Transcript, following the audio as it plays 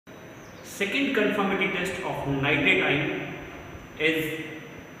Second conformity test of nitrate ion is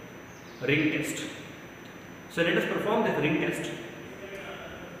ring test. So let us perform this ring test.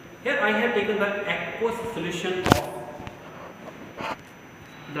 Here I have taken the aqueous solution of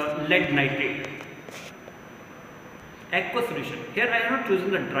the lead nitrate. Aqueous solution. Here I am not choosing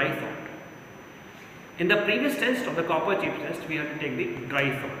the dry salt. In the previous test of the copper chip test, we have to take the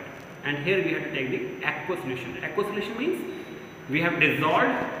dry salt, and here we have to take the aqueous solution. Aqueous solution means we have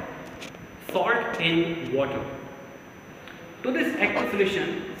dissolved salt in water. To this aqueous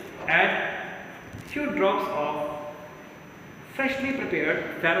solution, add few drops of freshly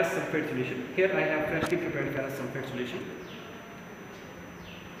prepared ferrous sulfate solution. Here I have freshly prepared ferrous sulfate solution.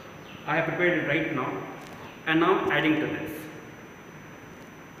 I have prepared it right now, and now adding to this.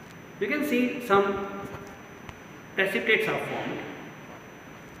 You can see some precipitates are formed,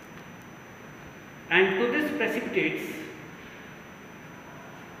 and to this precipitates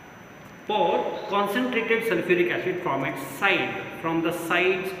pour concentrated sulfuric acid from its side, from the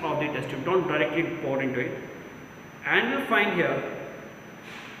sides of the test tube. Don't directly pour into it, and you will find here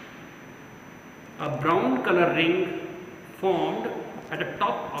a brown color ring formed at the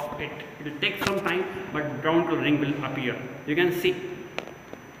top of it. It will take some time, but brown color ring will appear. You can see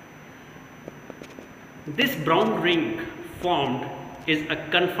this brown ring formed is a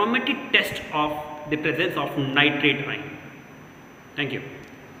conformity test of the presence of nitrate ion. Thank you.